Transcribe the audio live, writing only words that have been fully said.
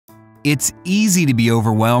It's easy to be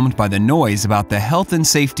overwhelmed by the noise about the Health and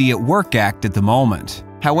Safety at Work Act at the moment.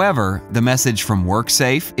 However, the message from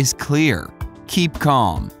WorkSafe is clear. Keep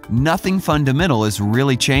calm. Nothing fundamental is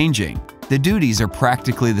really changing. The duties are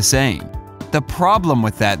practically the same. The problem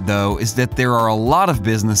with that, though, is that there are a lot of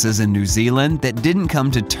businesses in New Zealand that didn't come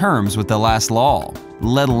to terms with the last law,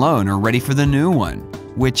 let alone are ready for the new one.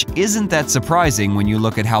 Which isn't that surprising when you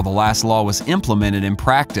look at how the last law was implemented in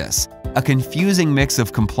practice. A confusing mix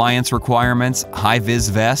of compliance requirements, high-vis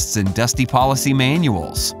vests, and dusty policy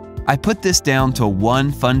manuals. I put this down to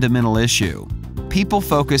one fundamental issue. People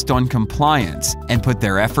focused on compliance and put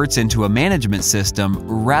their efforts into a management system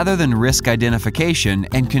rather than risk identification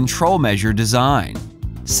and control measure design.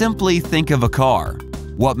 Simply think of a car.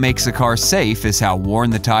 What makes a car safe is how worn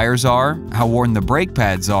the tires are, how worn the brake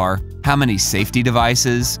pads are, how many safety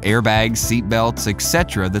devices, airbags, seatbelts,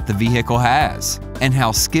 etc. that the vehicle has, and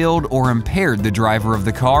how skilled or impaired the driver of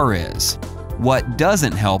the car is. What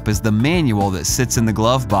doesn't help is the manual that sits in the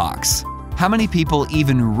glove box. How many people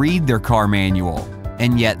even read their car manual?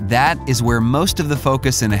 And yet that is where most of the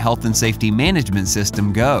focus in a health and safety management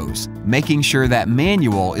system goes, making sure that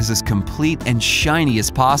manual is as complete and shiny as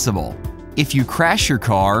possible. If you crash your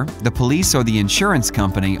car, the police or the insurance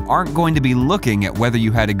company aren't going to be looking at whether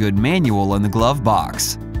you had a good manual in the glove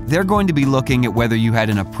box. They're going to be looking at whether you had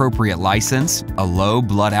an appropriate license, a low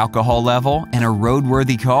blood alcohol level, and a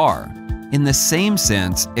roadworthy car. In the same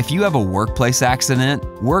sense, if you have a workplace accident,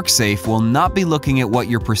 WorkSafe will not be looking at what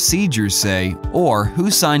your procedures say or who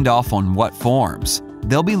signed off on what forms.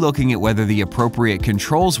 They'll be looking at whether the appropriate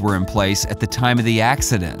controls were in place at the time of the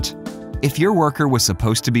accident. If your worker was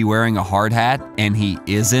supposed to be wearing a hard hat and he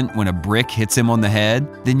isn't when a brick hits him on the head,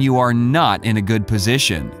 then you are not in a good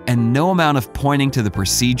position, and no amount of pointing to the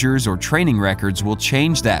procedures or training records will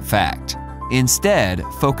change that fact. Instead,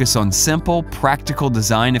 focus on simple, practical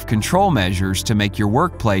design of control measures to make your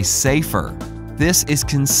workplace safer. This is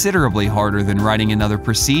considerably harder than writing another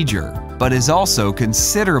procedure, but is also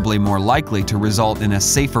considerably more likely to result in a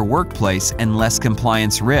safer workplace and less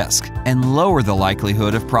compliance risk, and lower the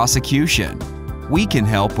likelihood of prosecution. We can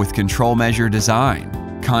help with control measure design.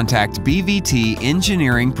 Contact BVT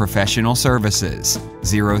Engineering Professional Services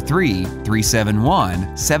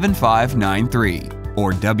 03-371-7593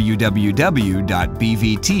 or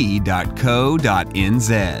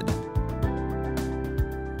www.bvt.co.nz.